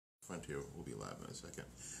Frontier will be live in a second.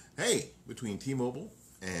 Hey, between T-Mobile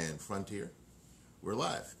and Frontier, we're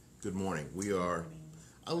live. Good morning. We are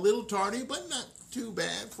a little tardy, but not too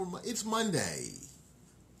bad. It's Monday.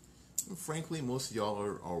 And frankly, most of y'all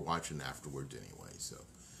are watching afterwards anyway. So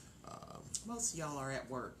most of y'all are at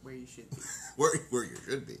work where you should be. where you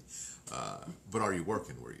should be. But are you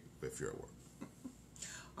working if you're at work?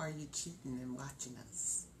 Are you cheating and watching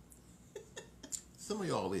us? Some of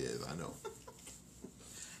y'all is, I know.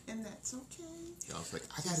 And that's okay. Y'all's like,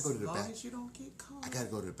 I gotta go to the bathroom. As long as you don't get caught. I gotta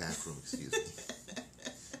go to the bathroom. Excuse me.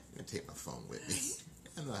 I'm gonna take my phone with me.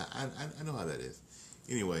 I know how that is.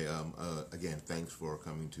 Anyway, again, thanks for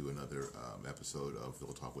coming to another episode of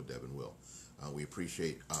Phil Talk with Deb and Will. We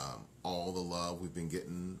appreciate all the love we've been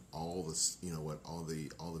getting, all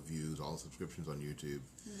the views, all the subscriptions on YouTube,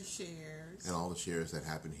 and the shares, and all the shares that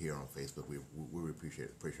happen here on Facebook. We appreciate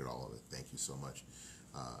all of it. Thank you so much.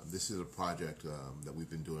 This is a project that we've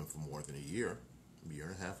been doing for more than a year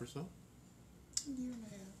and a half or so.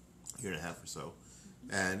 Year and a half or so,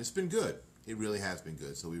 and it's been good. It really has been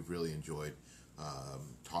good. So we've really enjoyed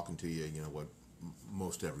talking to you. You know what,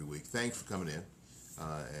 most every week. Thanks for coming in.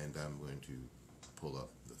 And I'm going to pull up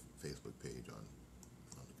the Facebook page on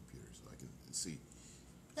the computer so I can see.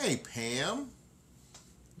 Hey, Pam.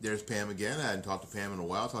 There's Pam again. I hadn't talked to Pam in a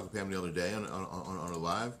while. I talked to Pam the other day on a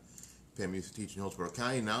live. Pam used to teach in Hillsborough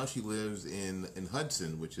County. Now she lives in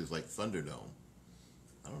Hudson, which is like Thunderdome.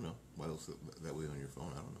 I don't know. Why else that way on your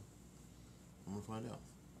phone? I don't know. I'm going to find out.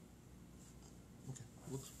 Okay.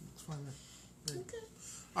 Looks fine there. Okay.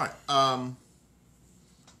 All right.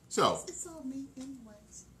 So it's all me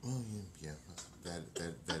anyways. Oh yeah.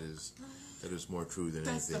 That is more true than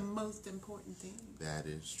That's anything. the most important thing. That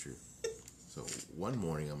is true. So one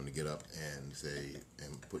morning I'm going to get up and say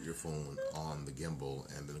and put your phone on the gimbal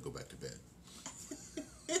and then go back to bed.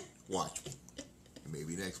 Watch me.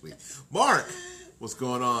 Maybe next week. Mark, what's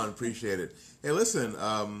going on? Appreciate it. Hey, listen.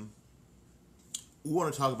 We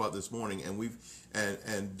want to talk about this morning,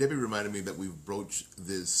 and Debbie reminded me that we've broached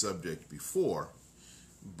this subject before.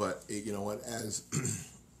 But you know what? As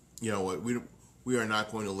you know what, we are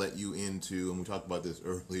not going to let you into, and we talked about this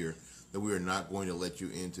earlier, that we are not going to let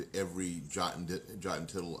you into every jot and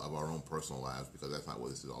tittle of our own personal lives, because that's not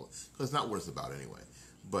what this is all. Because it's not what it's about anyway.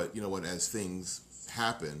 But you know what? As things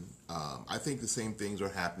happen, I think the same things are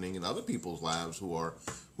happening in other people's lives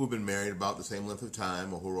who've been married about the same length of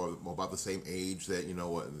time, or who are about the same age that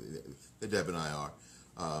that Deb and I are,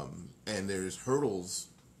 and there's hurdles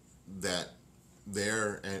that.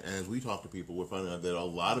 And as we talk to people, we're finding out that a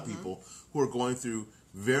lot of people who are going through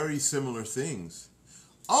very similar things.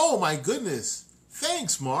 Oh my goodness!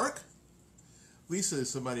 Thanks, Mark. Lisa is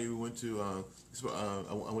somebody who went to I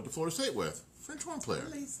went to Florida State with, French horn player.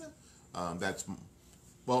 Lisa.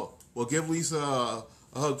 Well, give Lisa a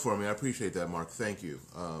hug for me. I appreciate that, Mark. Thank you.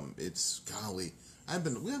 It's golly, we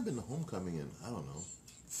haven't been to homecoming in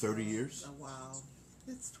 30 years. Oh, wow,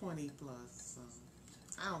 it's 20 plus. So.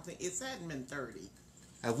 I don't think it hadn't been 30.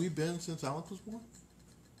 Have we been since Alex was born?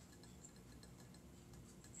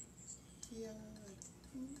 Yeah.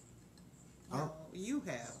 No, you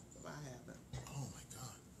have. I haven't. Oh my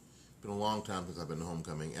God! It's been a long time since I've been to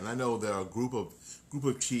homecoming, and I know there are a group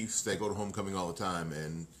of chiefs that go to homecoming all the time,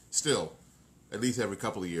 and still, at least every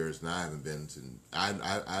couple of years. And I haven't been since I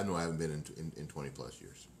know I haven't been in 20 plus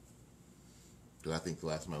years. Because I think the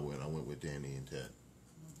last time I went with Danny and Ted,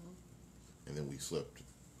 and then we slept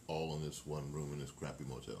all in this one room in this crappy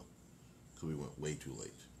motel because we went way too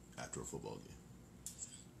late after a football game.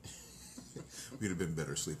 We'd have been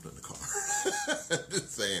better sleeping in the car.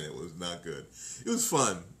 Just saying, it was not good. It was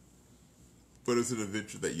fun, but it's an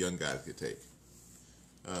adventure that young guys could take.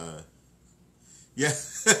 Yeah.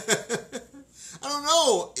 I don't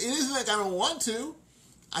know. It isn't like I don't want to.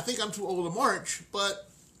 I think I'm too old to march,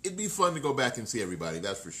 but it'd be fun to go back and see everybody,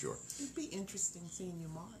 that's for sure. It'd be interesting seeing you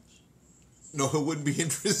march. No, it wouldn't be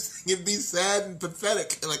interesting. It'd be sad and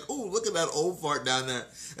pathetic. And like, oh, look at that old fart down there.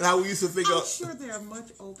 And how we used to think I'm sure there are much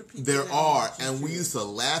older people. There are. And we used to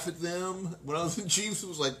laugh at them. When I was in Chiefs, it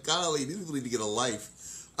was like, golly, these people need to get a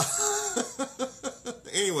life.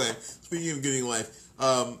 Anyway, speaking of getting life,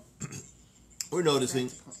 we're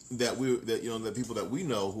noticing that that people that we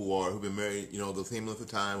know who've been married, the same length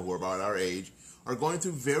of time, who are about our age, are going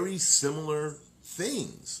through very similar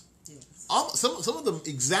things. Some of them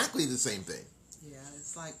exactly the same thing. Yeah,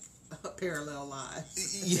 it's like parallel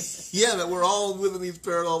lives. Yeah, that we're all living these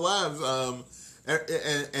parallel lives.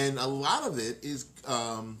 And a lot of it is,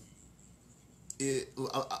 a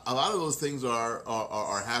lot of those things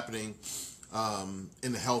are happening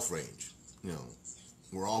in the health range.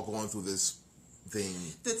 We're all going through this thing.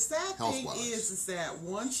 The sad thing Health-wise. is that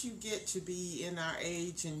once you get to be in our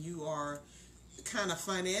age and you are kind of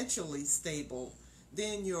financially stable,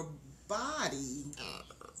 then your body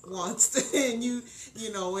wants to, and you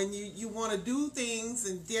know, and you want to do things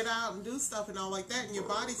and get out and do stuff and all like that, and your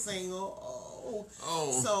body's saying, oh,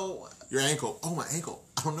 so your ankle. Oh, my ankle.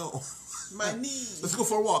 I don't know. my knee. Let's go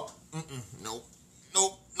for a walk. Nope,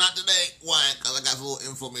 not today. Why? Because I got a little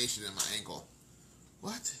inflammation in my ankle.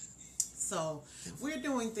 What? So we're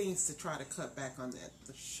doing things to try to cut back on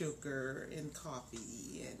the sugar in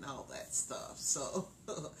coffee and all that stuff. So,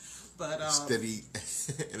 but steady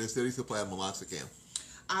and a steady supply of meloxicam.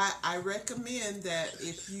 I recommend that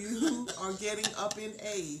if you are getting up in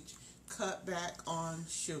age, cut back on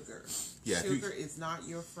sugar. Yeah, sugar is not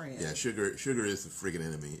your friend. Yeah, sugar is the friggin'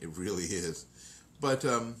 enemy. It really is. But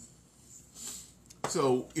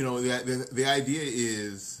so the idea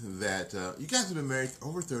is that you guys have been married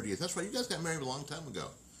over 30 years. That's right. You guys got married a long time ago.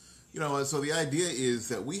 So the idea is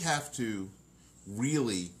that we have to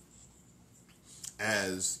really,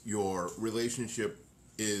 as your relationship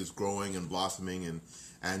is growing and blossoming, and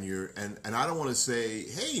I don't want to say,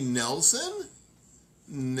 hey, Nelson,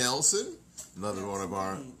 another one of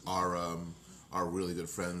our really good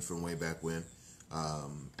friends from way back when,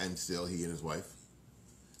 and still he and his wife,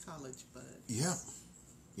 college buds.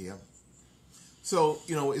 Yeah. So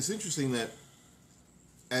it's interesting that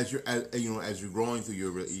as you're growing through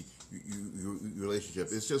your relationship,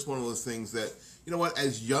 it's just one of those things that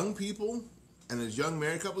as young people and as young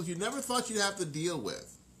married couples, you never thought you'd have to deal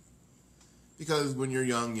with. Because when you're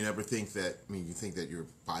young, you never think that. You think that your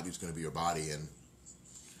body's going to be your body, and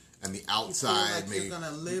the outside you're going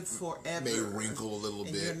to live forever. May wrinkle a little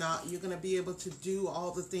bit. You're going to be able to do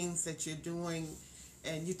all the things that you're doing,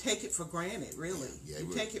 and you take it for granted. Really,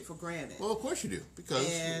 you take it for granted. Well, of course you do, because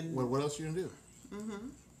what else are you going to do? Mm-hmm.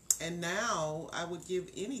 And now I would give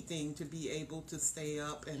anything to be able to stay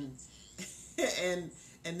up and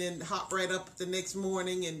then hop right up the next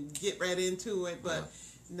morning and get right into it, but.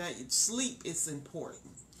 Now, sleep is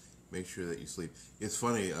important. Make sure that you sleep. It's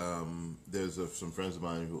funny. There's some friends of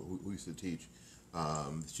mine who used to teach.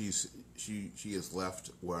 She has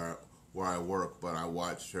left where I work, but I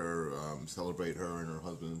watched her celebrate her and her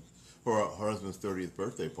husband's 30th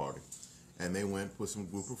birthday party, and they went with some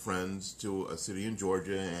group of friends to a city in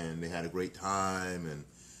Georgia, and they had a great time.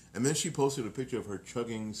 And then she posted a picture of her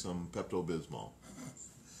chugging some Pepto-Bismol,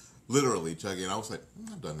 literally chugging. I was like,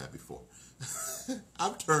 I've done that before.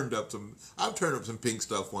 I've turned up some pink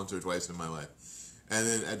stuff once or twice in my life, and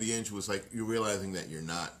then at the end she was like, "You're realizing that you're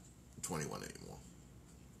not 21 anymore.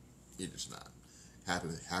 You're just not."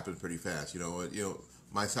 Happens pretty fast.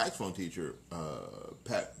 My saxophone teacher,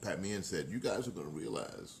 Pat Meehan, said, "You guys are going to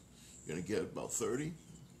realize you're going to get about 30,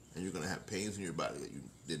 and you're going to have pains in your body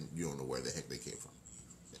that you don't know where the heck they came from,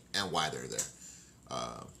 and why they're there.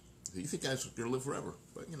 So you think guys are going to live forever,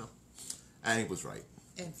 but and he was right."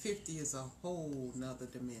 And 50 is a whole nother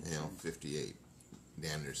dimension. 58,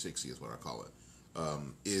 damn near 60 is what I call it,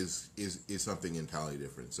 is something entirely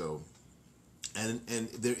different. So, and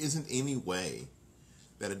there isn't any way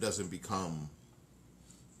that it doesn't become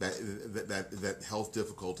that health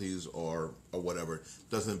difficulties or whatever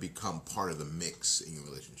doesn't become part of the mix in your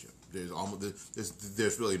relationship.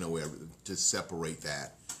 There's really no way to separate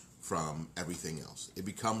that from everything else. It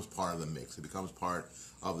becomes part of the mix. It becomes part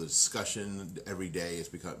of the discussion every day.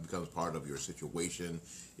 It becomes part of your situation.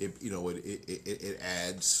 It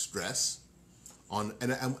adds stress on,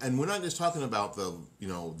 and we're not just talking about the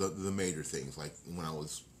major things, like when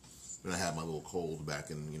I had my little cold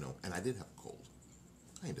back in and I did have a cold.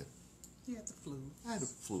 I did. You had the flu. I had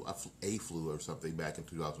a flu or something back in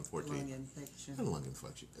 2014. Lung infection. I had a lung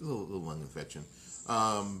infection. A little lung infection.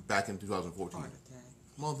 Back in 2014. Heart attack.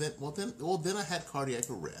 Well then I had cardiac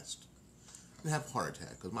arrest. I didn't have a heart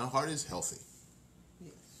attack because my heart is healthy.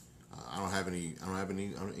 Yes. I don't have any.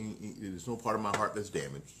 There's no part of my heart that's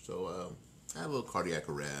damaged. So I had a little cardiac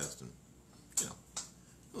arrest and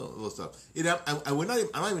a little stuff. I'm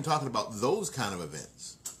not even talking about those kind of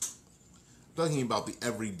events. I'm talking about the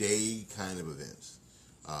everyday kind of events.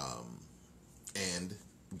 And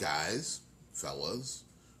guys, fellas,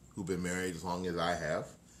 who've been married as long as I have,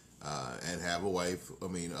 and have a wife,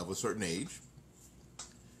 of a certain age.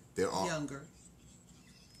 There are younger.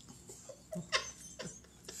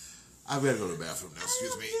 I've got to go to the bathroom now.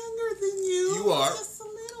 Excuse me. Younger than you. You are. Just a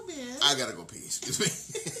little bit. I gotta go pee. Excuse me.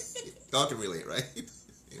 Y'all can relate, right?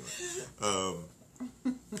 Anyway.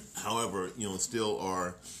 However,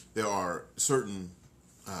 there are certain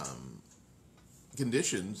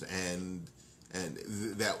conditions and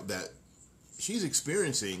that she's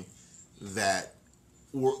experiencing that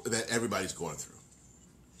everybody's going through.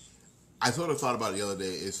 I sort of thought about it the other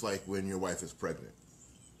day. It's like when your wife is pregnant.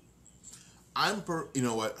 You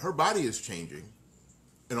know what? Her body is changing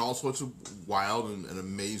in all sorts of wild and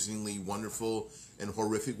amazingly wonderful and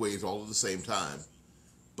horrific ways all at the same time.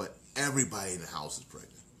 But everybody in the house is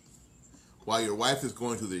pregnant. While your wife is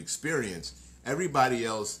going through the experience, everybody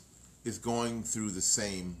else is going through the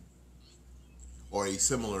same or a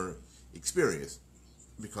similar experience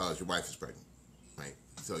because your wife is pregnant, right?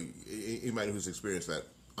 So anybody who's experienced that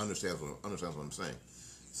understands what I'm saying.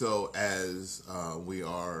 So as we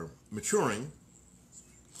are maturing,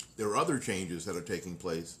 there are other changes that are taking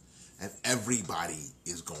place, and everybody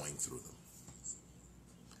is going through them.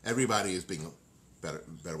 Everybody is being,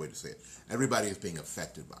 better way to say it, everybody is being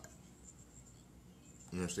affected by it.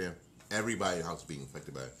 You understand? Everybody in the house is being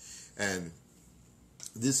affected by it. And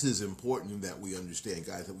this is important that we understand,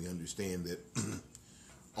 guys, that we understand that,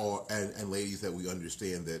 and ladies, that we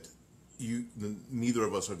understand that neither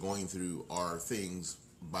of us are going through our things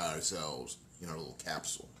by ourselves in our little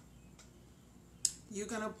capsule. You're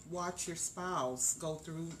going to watch your spouse go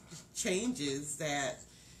through changes that,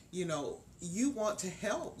 you want to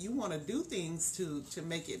help. You want to do things to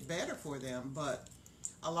make it better for them, but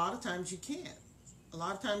a lot of times you can't. A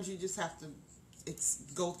lot of times you just have to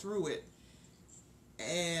go through it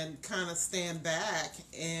and kind of stand back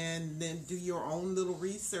and then do your own little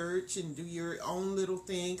research and do your own little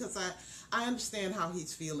thing, because I understand how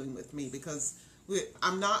he's feeling with me, because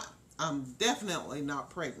I'm definitely not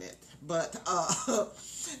pregnant, but I'm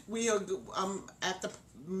at the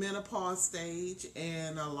menopause stage,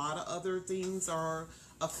 and a lot of other things are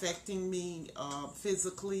affecting me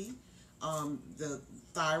physically. The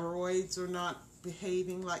thyroids are not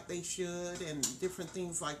behaving like they should, and different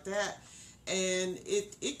things like that, and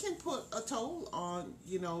it can put a toll on,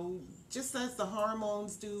 just as the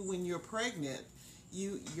hormones do when you're pregnant.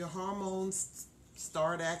 Your hormones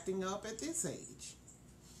start acting up at this age.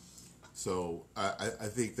 So I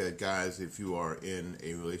think that, guys, if you are in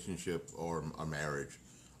a relationship or a marriage,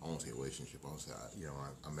 I won't say relationship, I won't say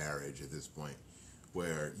a marriage at this point,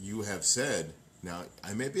 where you have said, now,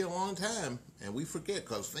 I may be a long time, and we forget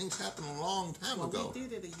because things happened a long time ago. We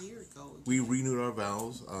did it a year ago. We renewed our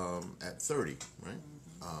vows at 30, right?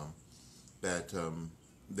 Mm-hmm.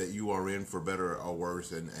 That you are in for better or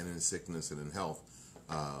worse, and in sickness and in health.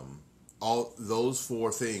 All those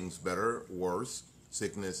four things, better, worse,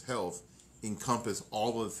 sickness, health, encompass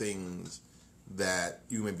all of the things that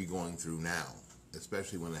you may be going through now,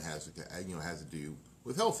 especially when it has to do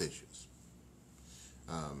with health issues.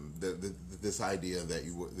 This idea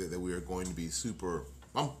that we are going to be super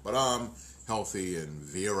healthy and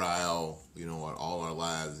virile, all our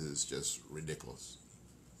lives is just ridiculous,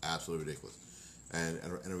 absolutely ridiculous, and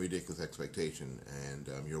a ridiculous expectation. And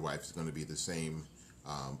your wife is going to be the same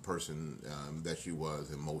person that she was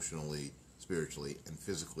emotionally, spiritually, and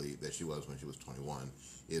physically that she was when she was 21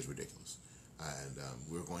 is ridiculous. And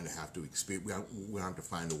we're going to have to we have to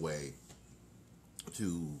find a way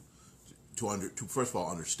to first of all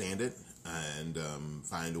understand it, and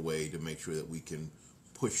find a way to make sure that we can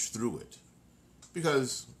push through it,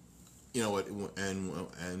 because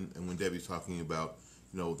and when Debbie's talking about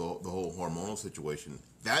the whole hormonal situation,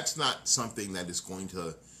 that's not something that is going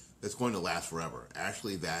to last forever.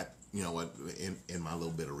 Actually, that in my little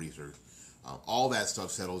bit of research, all that stuff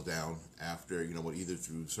settles down after either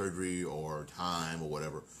through surgery or time or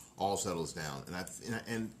whatever. All settles down,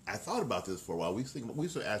 and I thought about this for a while. We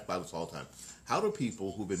used to ask about this all the time. How do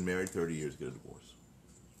people who've been married 30 years get a divorce?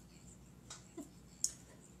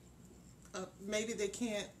 Maybe they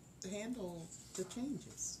can't handle the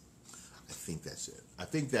changes. I think that's it. I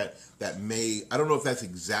think that may, I don't know if that's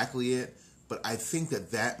exactly it, but I think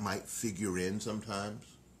that might figure in sometimes,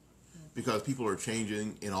 because people are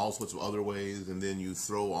changing in all sorts of other ways, and then you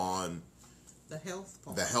throw on the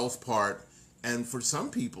health part. And for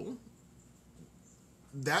some people,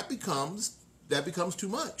 that becomes too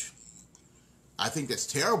much. I think that's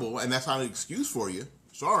terrible, and that's not an excuse for you.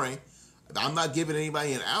 Sorry. I'm not giving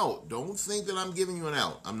anybody an out. Don't think that I'm giving you an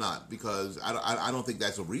out. I'm not, because I don't think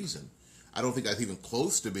that's a reason. I don't think that's even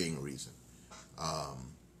close to being a reason.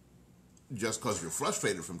 Just because you're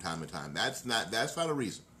frustrated from time to time, that's not a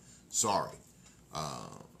reason. Sorry.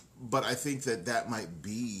 But I think that might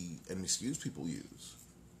be an excuse people use.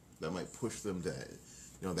 That might push them to,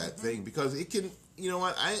 that thing, because it can,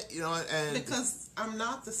 and because I'm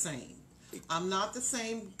not the same. I'm not the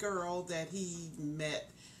same girl that he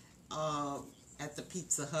met at the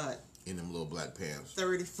Pizza Hut in them little black pants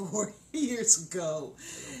 34 years ago,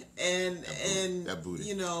 and that booty.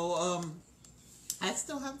 I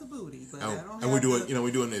still have the booty, but I don't. And we're doing,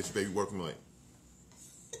 we're doing this, baby, working late.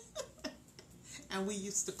 And we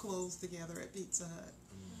used to close together at Pizza Hut.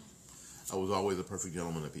 I was always a perfect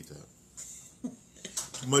gentleman at Pizza Hut.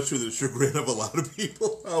 Much to the chagrin of a lot of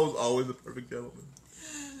people, I was always a perfect gentleman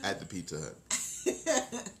at the Pizza Hut.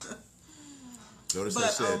 Notice I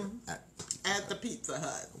said at the Pizza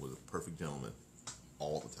Hut. I was a perfect gentleman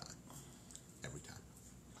all the time, every time.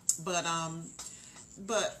 But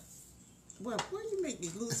well, where you make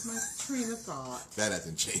me lose my train of thought? That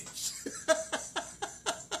hasn't changed.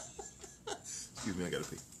 Excuse me, I gotta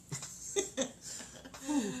pee.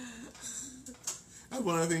 That's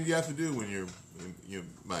one of the things you have to do when you're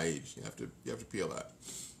my age. You have to pee a lot.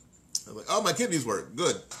 I was like, oh, my kidneys work.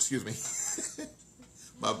 Good. Excuse me.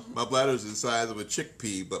 my bladder's the size of a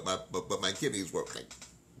chickpea, but my kidneys work like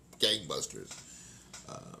gangbusters.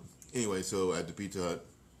 Anyway, so at the Pizza Hut,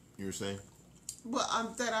 you were saying? Well, I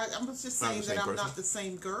was just saying that I'm not the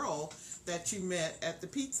same girl that you met at the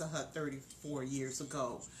Pizza Hut 34 years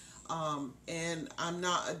ago. And I'm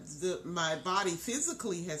not, my body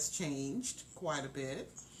physically has changed quite a bit.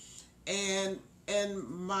 And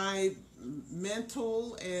my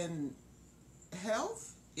mental and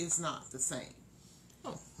health is not the same.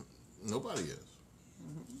 Oh, nobody is.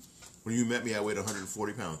 Mm-hmm. When you met me, I weighed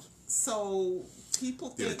 140 pounds. So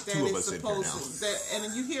people think that it's supposed to,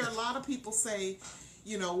 and you hear a lot of people say,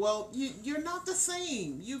 you know, well, you're not the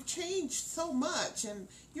same. You've changed so much, and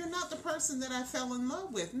you're not the person that I fell in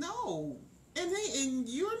love with. No, and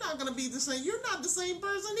you're not going to be the same. You're not the same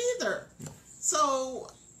person either. No. So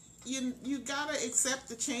you gotta accept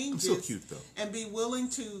the changes. I'm so cute, though. And be willing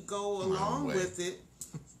to go along with it,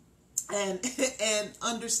 and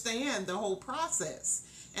understand the whole process,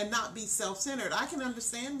 and not be self-centered. I can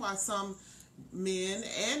understand why some men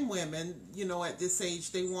and women, you know, at this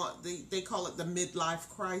age, they call it the midlife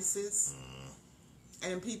crisis.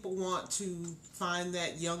 And people want to find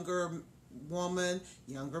that younger woman,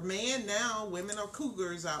 younger man now. Women are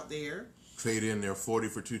cougars out there. Trade in their 40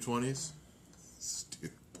 for 220s?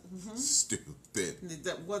 Stupid. Mm-hmm. Stupid.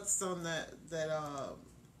 What's on that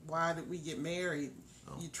why did we get married?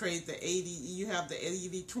 Oh. You trade the 80, you have the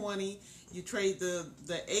 80-20, you trade the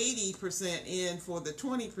 80% in for the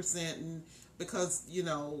 20%, and because, you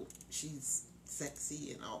know, she's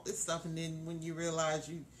sexy and all this stuff, and then when you realize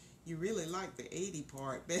you really like the 80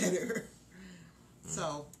 part better.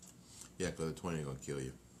 So. Yeah, because the 20 ain't going to kill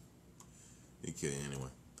you. It'll kill you anyway.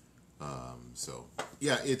 So,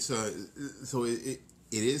 yeah, it's so it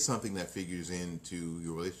is something that figures into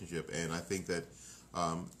your relationship, and I think that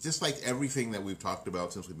just like everything that we've talked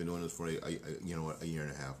about since we've been doing this for a year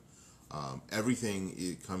and a half, everything,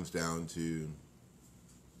 it comes down to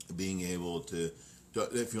being able to,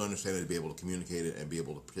 if you understand it, to be able to communicate it and be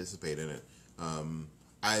able to participate in it. I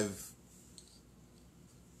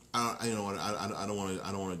don't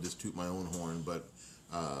want to just toot my own horn, but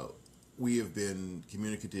we have been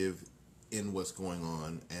communicative in what's going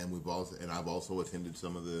on, and I've also attended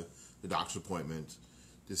some of the doctor's appointments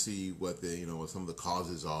to see what what some of the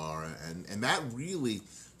causes are, and that really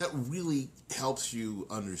helps you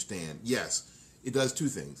understand. Yes, it does two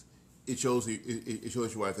things. It shows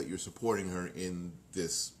your wife that you're supporting her in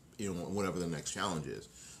this, whatever the next challenge is,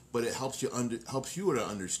 but it helps you to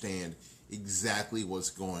understand exactly what's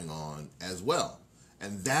going on as well,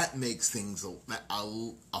 and that makes things a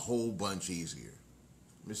whole bunch easier.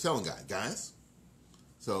 I'm just telling guys.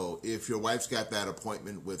 So if your wife's got that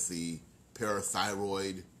appointment with the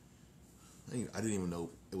parathyroid, I didn't even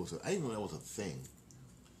know it was I didn't know that was a thing.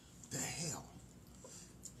 The hell.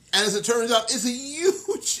 And as it turns out, it's a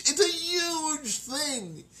huge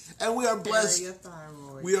thing, and we are blessed.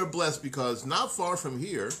 Parathyroid. We are blessed because not far from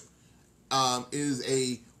here is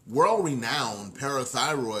a world-renowned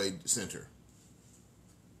parathyroid center.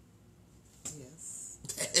 Yes.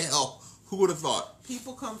 The hell, who would have thought?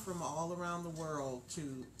 People come from all around the world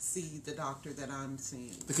to see the doctor that I'm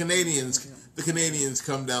seeing. The Canadians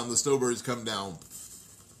come down. The snowbirds come down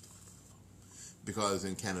because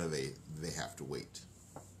in Canada they have to wait.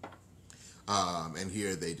 And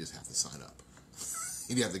here they just have to sign up.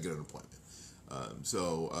 You have to get an appointment.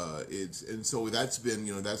 So that's been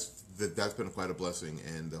that's been quite a blessing,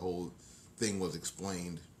 and the whole thing was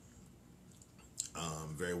explained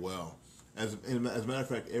very well. As a matter of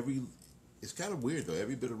fact, it's kind of weird though.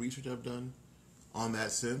 Every bit of research I've done on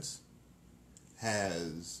that since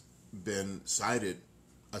has been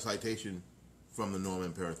a citation from the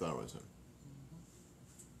Norman Parathyroid Center.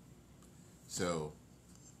 So.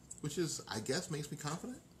 Which is, I guess, makes me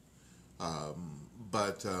confident.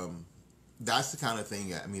 But that's the kind of thing.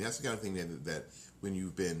 That's the kind of thing that when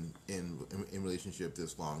you've been in relationship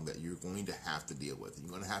this long, that you're going to have to deal with.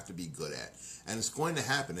 You're going to have to be good at, and it's going to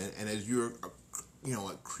happen. And as you're,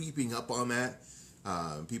 creeping up on that,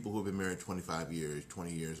 people who have been married 25 years,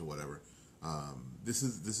 20 years, or whatever. This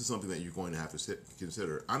is something that you're going to have to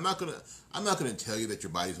consider. I'm not gonna tell you that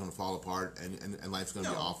your body's going to fall apart and life's going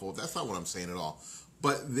to be awful. That's not what I'm saying at all.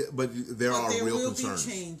 But there are real concerns. There will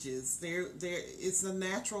be changes. There it's a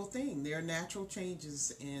natural thing. There are natural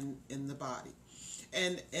changes in the body,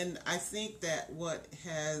 and I think that what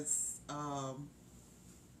has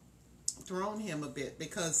thrown him a bit,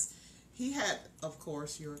 because he had, of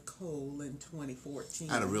course, your cold in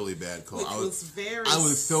 2014. I had a really bad cold. Which was very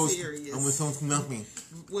serious. I was so snuffy.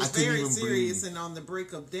 Was very serious and on the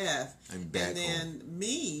brink of death. And bad then cold.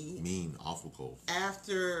 Mean, awful cold.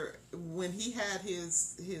 After, when he had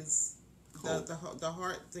his the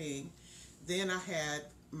heart thing, then I had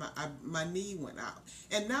my knee went out.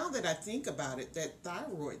 And now that I think about it, that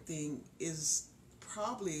thyroid thing is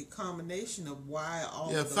probably a combination of why all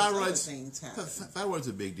of those other things happen. Thyroid's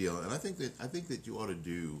a big deal, and I think that you ought to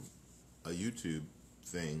do a YouTube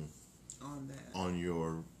thing on that, on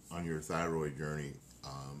your thyroid journey.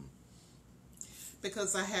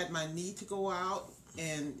 Because I had my knee to go out,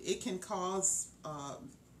 and it can cause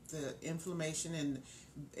the inflammation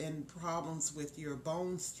and problems with your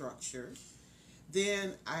bone structure.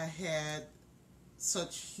 Then I had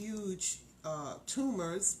such huge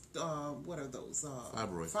tumors, what are those?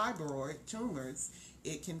 Fibroid tumors.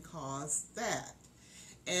 It can cause that.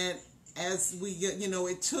 And as we get,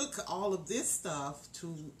 it took all of this stuff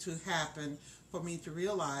to happen for me to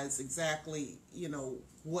realize exactly,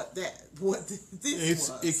 what this was.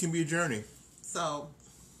 It can be a journey. So,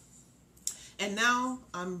 and now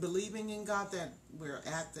I'm believing in God that we're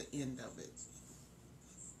at the end of it.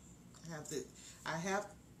 I have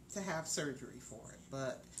to have surgery for it,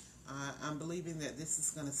 but I'm believing that this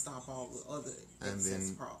is going to stop all the other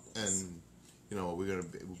excess problems. And we're going to,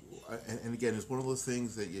 and again, it's one of those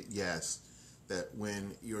things that that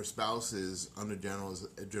when your spouse is under general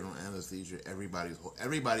anesthesia, everybody's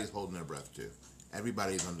holding their breath too.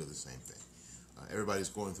 Everybody's under the same thing. Everybody's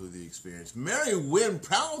going through the experience. Mary Wynn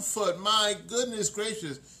Proudfoot, my goodness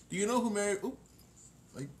gracious! Do you know who Mary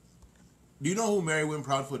Wynn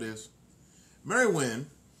Proudfoot is? Mary Wynn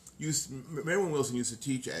Wilson used to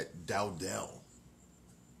teach at Dowdell.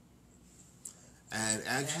 And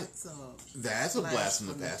actually, that's a blast from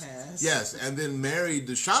the past. Yes, and then married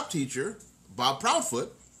the shop teacher, Bob Proudfoot,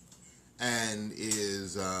 and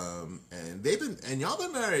y'all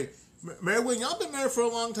been married. Mary Wynn, y'all been married for a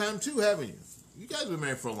long time too, haven't you? You guys been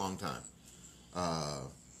married for a long time.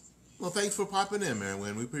 Well, thanks for popping in, Mary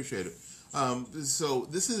Wynn. We appreciate it. So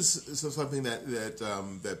this is something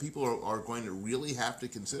that people are going to really have to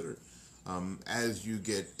consider as you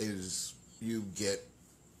get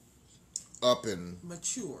up and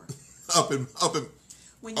mature, up in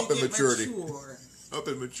maturity, up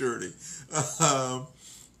in maturity.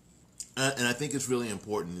 And I think it's really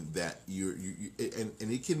important that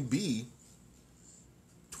and it can be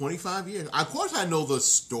 25 years. Of course, I know the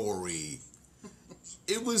story.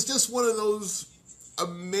 It was just one of those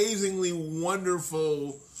amazingly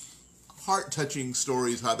wonderful, heart-touching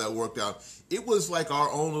stories how that worked out. It was like our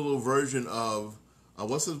own little version of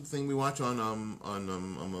what's the thing we watch on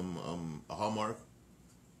Hallmark?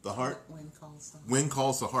 The Heart? When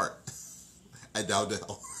Calls the Heart at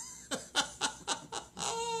Dowdell.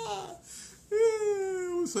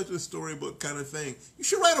 It was such a storybook kind of thing. You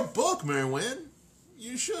should write a book, Mary Wynn.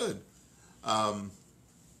 You should. And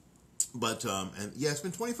yeah, it's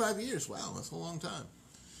been 25 years. Wow, that's a long time.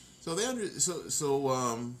 So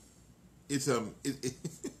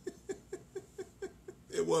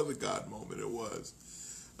it was a God moment. It was.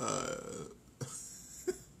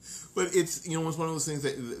 But it's it's one of those things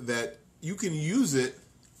that you can use it.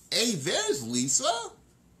 Hey, there's Lisa.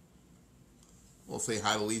 We'll say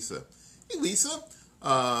hi to Lisa. Hey, Lisa.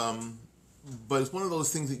 But it's one of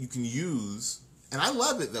those things that you can use, and I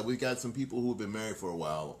love it that we've got some people who have been married for a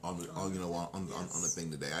while on the thing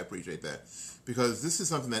today. I appreciate that, because this is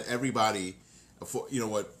something that everybody,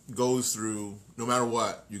 goes through. No matter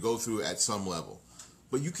what, you go through at some level,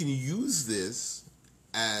 but you can use this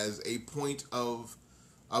as a point of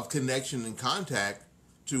connection and contact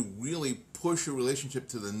to really push your relationship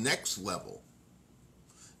to the next level.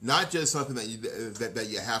 Not just something that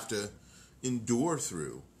you have to endure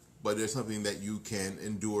through, but there's something that you can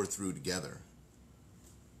endure through together.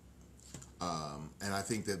 And I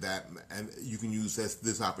think that and you can use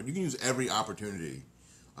this opportunity. You can use every opportunity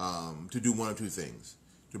to do one or two things: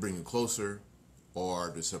 to bring you closer,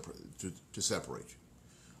 or to separate you.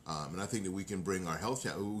 And I think that we can bring our health.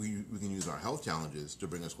 We can use our health challenges to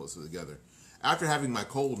bring us closer together. After having my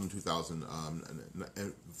cold in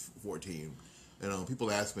 2014,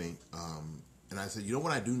 people ask me, and I said, you know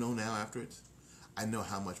what I do know now after it? I know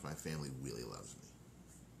how much my family really loves me.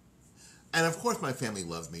 And of course my family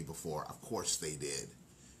loved me before. Of course they did.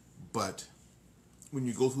 But when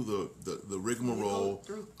you go through the rigmarole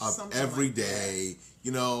of every day,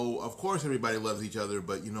 you know, of course everybody loves each other,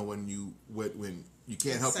 but you know, when you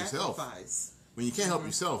can't help yourself, when you can't help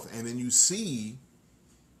yourself, and then you see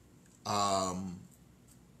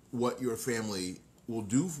what your family will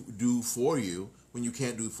do for you when you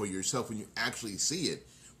can't do it for yourself, when you actually see it,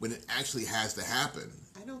 when it actually has to happen.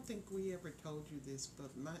 I don't think we ever told you this,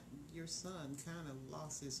 but your son kind of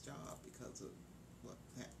lost his job because of what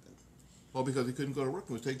happened. Well, because he couldn't go to work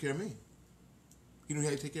and was taking care of me. He knew how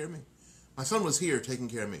to take care of me. My son was here taking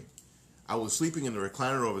care of me. I was sleeping in the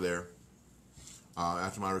recliner over there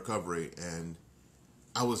after my recovery, and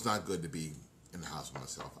I was not good to be in the house by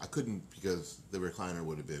myself. I couldn't, because the recliner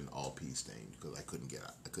would have been all pee stained, because I couldn't get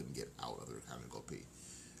out of the recliner to go pee.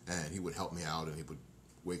 And he would help me out, and he would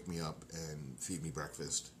wake me up and feed me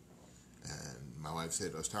breakfast. And my wife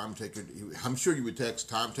said, "It's time to take your." I'm sure you would text,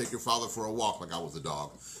 "Time to take your father for a walk," like I was a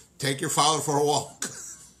dog. Take your father for a walk.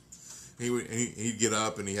 He'd get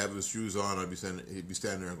up and he'd have his shoes on. He'd be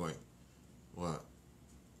standing there and going, "What?"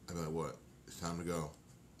 I'd be like, "What? It's time to go."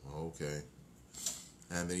 "Oh, okay."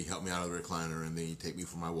 And then he'd help me out of the recliner, and then he'd take me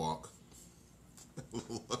for my walk.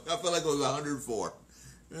 I felt like I was 104.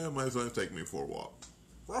 Yeah, my son's taking me for a walk.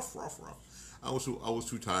 Rough. I was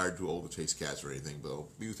too tired, too old to chase cats or anything, but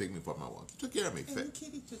he was taking me for my walk. He took care of me. And the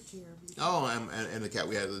kitty took care of you. Oh, and the cat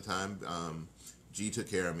we had at the time, G took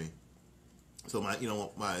care of me. So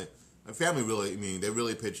my family really, they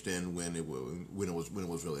really pitched in when it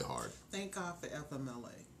was really hard. Thank God for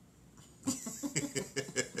FMLA. Yes.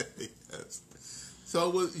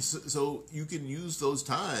 So you can use those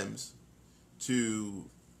times to,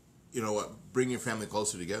 bring your family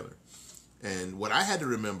closer together. And what I had to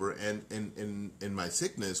remember, in my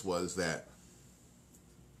sickness, was that,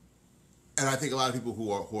 and I think a lot of people who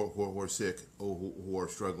are sick or who are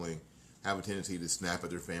struggling have a tendency to snap at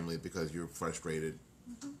their family because you're frustrated.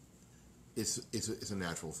 Mm-hmm. It's a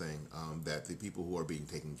natural thing that the people who are being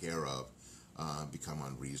taken care of become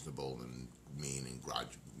unreasonable and mean and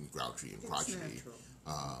grouchy and crotchety.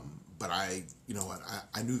 But I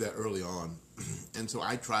knew that early on, and so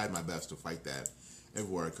I tried my best to fight that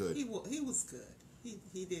everywhere I could. He was good.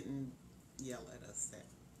 He didn't yell at us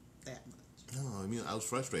that much. No, I was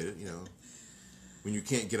frustrated. When you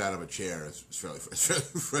can't get out of a chair, it's fairly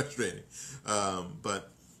frustrating. But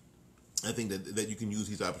I think that you can use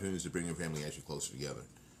these opportunities to bring your family actually closer together,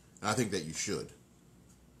 and I think that you should.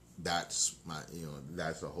 That's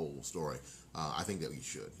that's the whole story. I think that you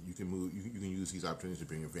should. You can use these opportunities to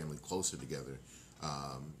bring your family closer together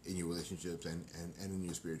in your relationships and in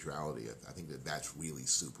your spirituality. I think that's really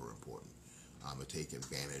super important to take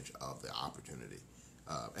advantage of the opportunity.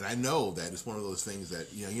 And I know that it's one of those things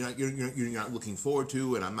that you're not looking forward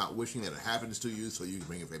to, and I'm not wishing that it happens to you, so you can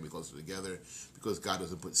bring your family closer together, because God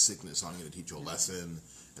doesn't put sickness on you to teach you a lesson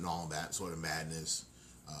and all that sort of madness.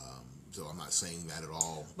 So I'm not saying that at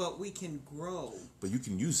all. But we can grow. But you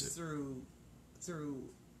can use it through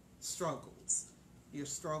struggles. Your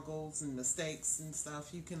struggles and mistakes and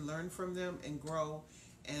stuff, you can learn from them and grow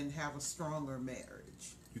and have a stronger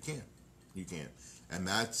marriage. You can. And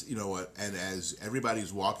that's, and as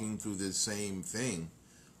everybody's walking through this same thing,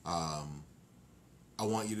 I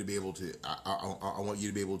want you to be able to, I want you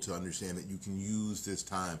to be able to understand that you can use this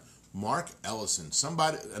time. Mark Ellison,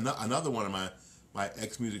 another one of my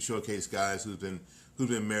ex-music showcase guys who's been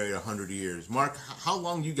married 100 years. Mark, how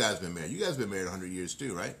long you guys been married? You guys have been married 100 years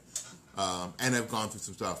too, right? And have gone through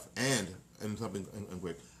some stuff. And something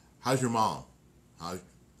quick. How's your mom? How's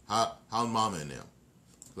mama in now?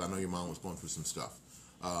 Because I know your mom was going through some stuff.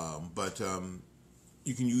 But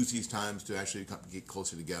you can use these times to actually get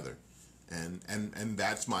closer together, and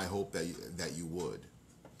that's my hope that you would.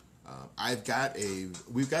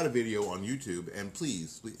 We've got a video on YouTube, and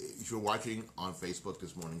please, if you're watching on Facebook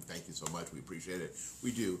this morning, thank you so much. We appreciate it.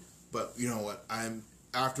 We do. But you know what?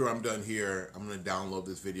 After I'm done here, I'm going to download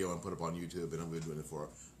this video and put it up on YouTube, and I'm going to do it for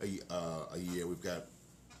a year. We've got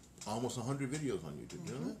almost 100 videos on YouTube.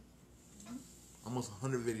 You know that? Almost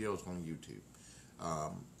 100 videos on YouTube.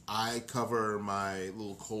 I cover my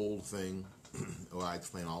little cold thing. Well, I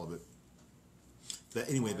explain all of it.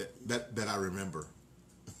 That I remember.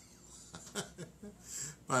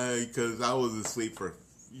 Because I was asleep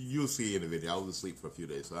you'll see in the video, I was asleep for a few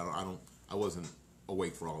days, so I wasn't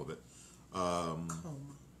awake for all of it. Coma.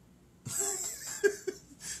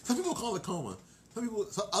 Some people call it coma.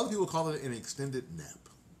 Other people call it an extended nap.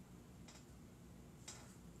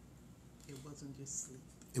 It wasn't just sleep.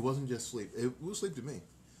 It wasn't just sleep. It was sleep to me.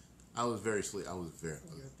 I was very sleep. I was very.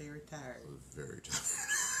 You're very tired. I was very tired.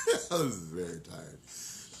 I was very tired.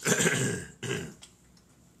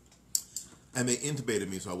 And they intubated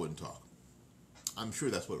me so I wouldn't talk. I'm sure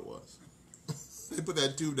that's what it was. They put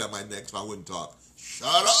that tube down my neck so I wouldn't talk. Shut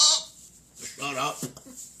up! Shut up!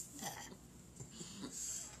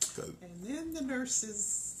 And then the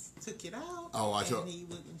nurses took it out, and he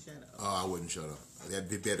wouldn't shut up. Oh, I wouldn't shut up. They had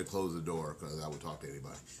to close the door because I would talk to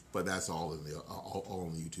anybody. But that's all in the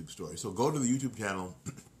YouTube story. So go to the YouTube channel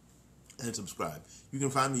and subscribe. You can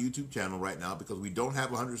find the YouTube channel right now because we don't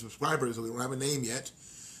have 100 subscribers, so we don't have a name yet.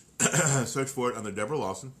 Search for it under Deborah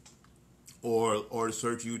Lawson, or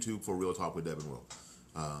search YouTube for Real Talk with Deb and Will.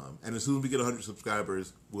 And as soon as we get 100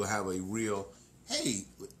 subscribers, we'll have a real, hey,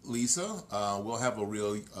 Lisa, we'll have a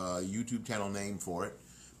real YouTube channel name for it.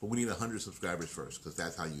 But we need 100 subscribers first, because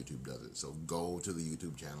that's how YouTube does it. So go to the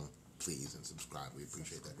YouTube channel, please, and subscribe. We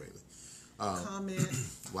appreciate that greatly. Comment.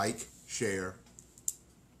 Like, share.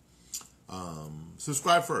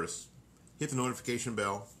 Subscribe first. Hit the notification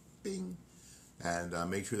bell. Bing. And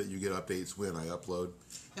make sure that you get updates when I upload.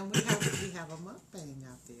 And we have a mukbang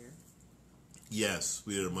out there. Yes,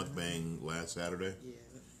 we did a mukbang last Saturday. Yeah.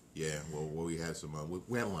 Yeah, well, we had some.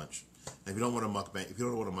 We had lunch. And if you don't know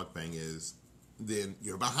what a mukbang is, then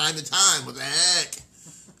you're behind the time. What the heck?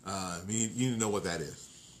 You need to know what that is.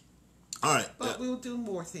 All right. But we'll do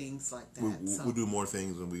more things like that. We'll do more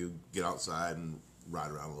things when we get outside and ride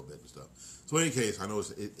around a little bit and stuff. So in any case, I know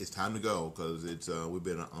it's time to go because we've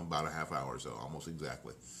been on about a half hour, so almost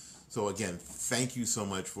exactly. So again, thank you so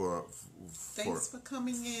much Thanks for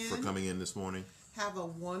coming in. For coming in this morning. Have a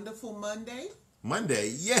wonderful Monday. Monday,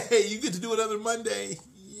 yay! You get to do another Monday,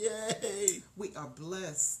 yay! We are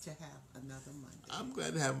blessed to have another Monday. I'm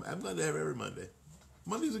glad to have every Monday.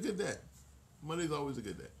 Monday's a good day. Monday's always a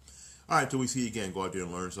good day. All right, till we see you again, go out there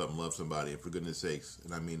and learn something, love somebody, and for goodness sakes,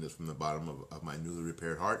 and I mean this from the bottom of my newly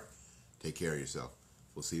repaired heart, take care of yourself.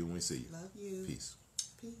 We'll see you when we see you. Love you. Peace.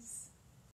 Peace.